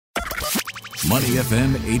Money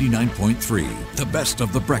FM 89.3, the best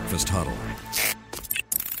of the breakfast huddle.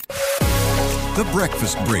 The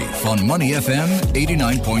Breakfast Brief on Money FM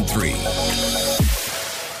 89.3.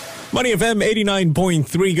 Money FM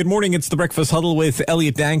 89.3. Good morning. It's the Breakfast Huddle with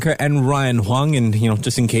Elliot Danker and Ryan Huang. And,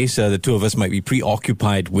 just in case the two of us might be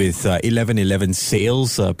preoccupied with 11/11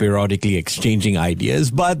 sales, periodically exchanging ideas.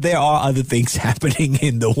 But there are other things happening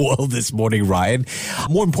in the world this morning, Ryan.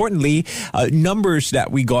 More importantly, numbers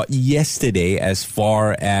that we got yesterday as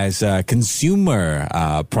far as consumer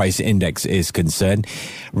price index is concerned.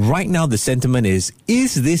 Right now, the sentiment is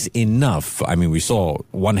this enough? I mean, we saw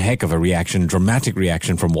one heck of a reaction, dramatic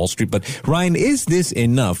reaction from Wall Street. But Ryan, is this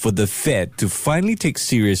enough for the Fed to finally take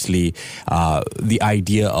seriously the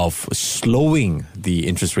idea of slowing the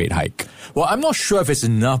interest rate hike? Well, I'm not sure if it's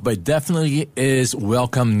enough, but it definitely is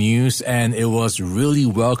welcome news, and it was really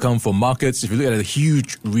welcome for markets. If you look at the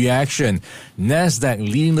huge reaction, Nasdaq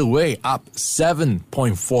leading the way, up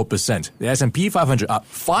 7.4%. The S&P 500 up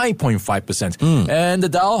 5.5%. And the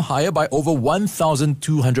Dow higher by over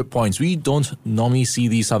 1,200 points. We don't normally see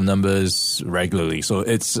these sub numbers regularly, so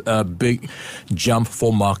it's a big jump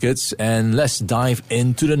for markets. And let's dive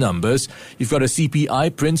into the numbers. You've got a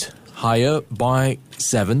CPI print higher by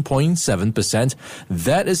 7.7%.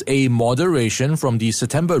 That is a moderation from the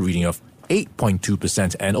September reading of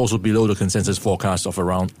 8.2% and also below the consensus forecast of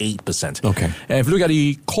around 8%. Okay. And if you look at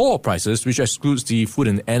the core prices, which excludes the food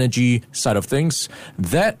and energy side of things,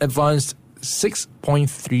 that advanced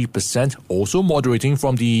 6.3%, also moderating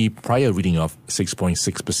from the prior reading of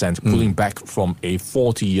 6.6%, pulling back from a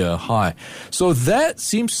 40-year high. So that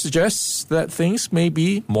seems to suggest that things may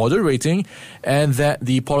be moderating and that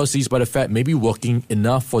the policies by the Fed may be working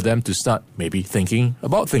enough for them to start maybe thinking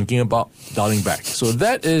about dialing back. So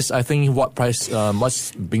that is, I think,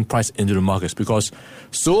 what's being priced into the markets, because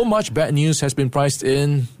so much bad news has been priced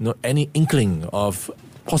in. Any inkling of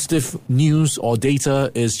positive news or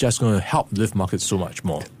data is just going to help lift markets so much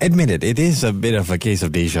more. Admit it is a bit of a case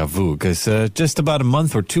of deja vu, because just about a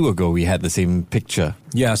month or two ago we had the same picture.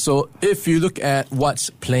 Yeah, so if you look at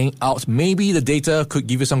what's playing out, maybe the data could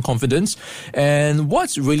give you some confidence. And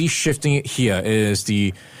what's really shifting it here is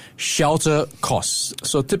the shelter costs.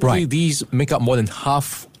 So typically these make up more than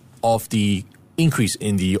half of the increase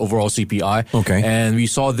in the overall CPI. Okay. And we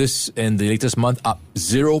saw this in the latest month, up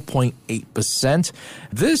 0.8%.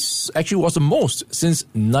 This actually was the most since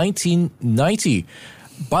 1990.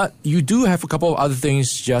 But you do have a couple of other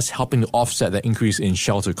things just helping to offset that increase in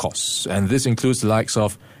shelter costs. And this includes the likes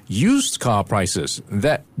of used car prices.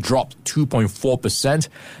 That dropped 2.4%,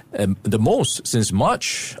 the most since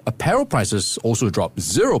March. Apparel prices also dropped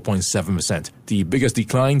 0.7%. The biggest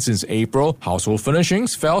decline since April. Household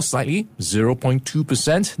furnishings fell slightly,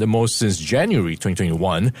 0.2%, the most since January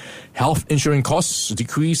 2021. Health insurance costs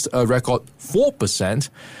decreased a record 4%.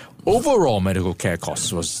 Overall medical care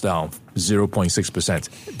costs was down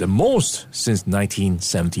 0.6%, the most since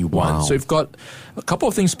 1971. Wow. So you've got a couple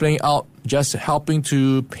of things playing out, just helping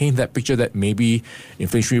to paint that picture that maybe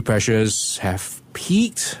inflationary pressures have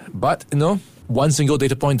peaked, but one single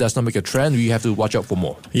data point does not make a trend. We have to watch out for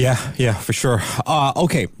more. Yeah, for sure.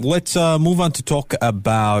 Okay, let's move on to talk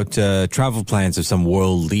about travel plans of some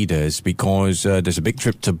world leaders, because there's a big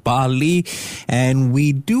trip to Bali, and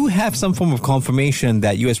we do have some form of confirmation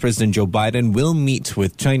that U.S. President Joe Biden will meet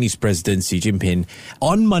with Chinese President Xi Jinping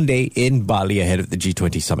on Monday in Bali ahead of the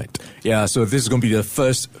G20 summit. Yeah, so this is going to be the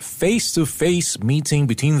first face-to-face meeting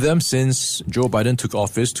between them since Joe Biden took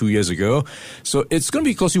office 2 years ago. So it's going to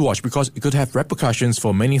be closely watched, because it could have repercussions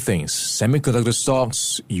for many things. Semiconductor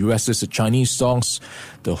stocks, US listed Chinese stocks,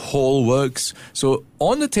 the whole works. So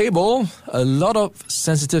on the table, a lot of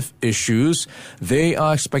sensitive issues. They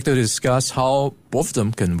are expected to discuss how both of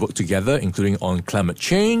them can work together, including on climate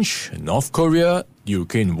change, North Korea, the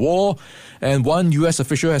Ukraine war. And one US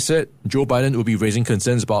official has said Joe Biden will be raising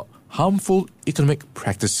concerns about harmful economic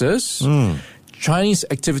practices, Chinese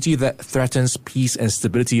activity that threatens peace and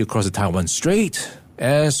stability across the Taiwan Strait,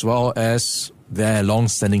 as well as their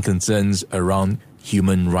long-standing concerns around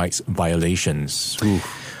human rights violations.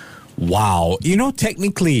 Wow.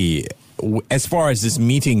 Technically, as far as this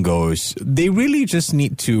meeting goes, they really just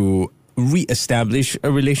need to re-establish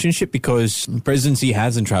a relationship, because President Xi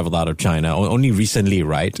hasn't traveled out of China only recently,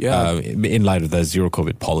 right? Yeah. In light of the zero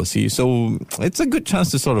COVID policy. So it's a good chance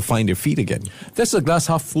to sort of find their feet again. That's a glass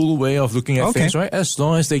half full way of looking at things, right? As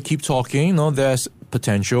long as they keep talking, there's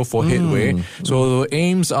potential for headway. So the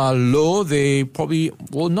aims are low. They probably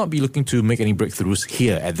will not be looking to make any breakthroughs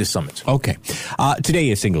here at this summit. Okay. Today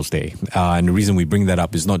is Singles Day. And the reason we bring that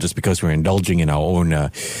up is not just because we're indulging in our own,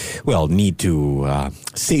 need to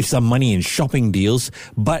save some money in shopping deals,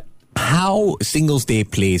 but how Singles Day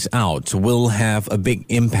plays out will have a big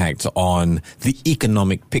impact on the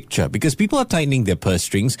economic picture because people are tightening their purse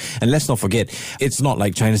strings. And let's not forget, it's not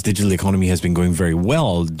like China's digital economy has been going very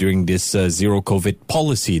well during this zero COVID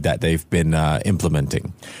policy that they've been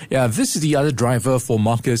implementing. Yeah, this is the other driver for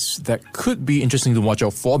markets that could be interesting to watch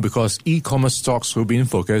out for because e-commerce stocks will be in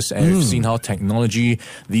focus. And we've seen how technology,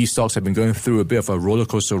 these stocks have been going through a bit of a roller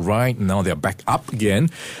coaster ride. Now they're back up again.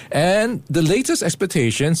 And the latest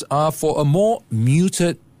expectations are for a more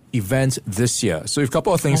muted event this year. So we have a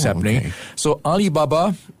couple of things happening. Okay. So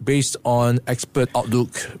Alibaba, based on expert outlook,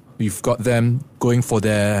 we've got them going for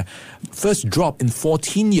their first drop in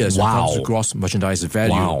 14 years when it comes to gross merchandise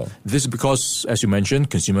value. Wow. This is because, as you mentioned,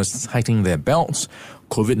 consumers tightening their belts,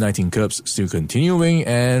 COVID-19 curbs still continuing,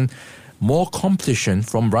 and more competition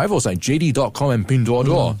from rivals like JD.com and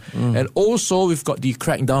Pinduoduo. And also, we've got the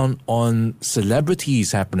crackdown on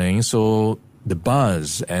celebrities happening. So the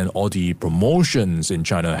buzz and all the promotions in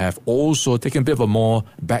China have also taken a bit of a more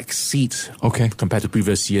back seat compared to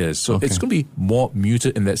previous years. So it's going to be more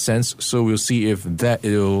muted in that sense. So we'll see if that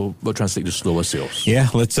will translate to slower sales. Yeah,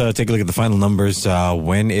 let's take a look at the final numbers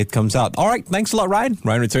when it comes out. All right, thanks a lot, Ryan.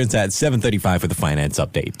 Ryan returns at 7:35 for the Finance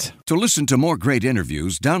Update. To listen to more great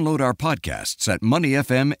interviews, download our podcasts at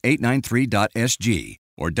moneyfm893.sg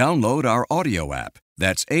or download our audio app.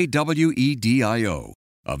 That's AWEDIO.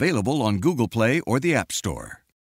 Available on Google Play or the App Store.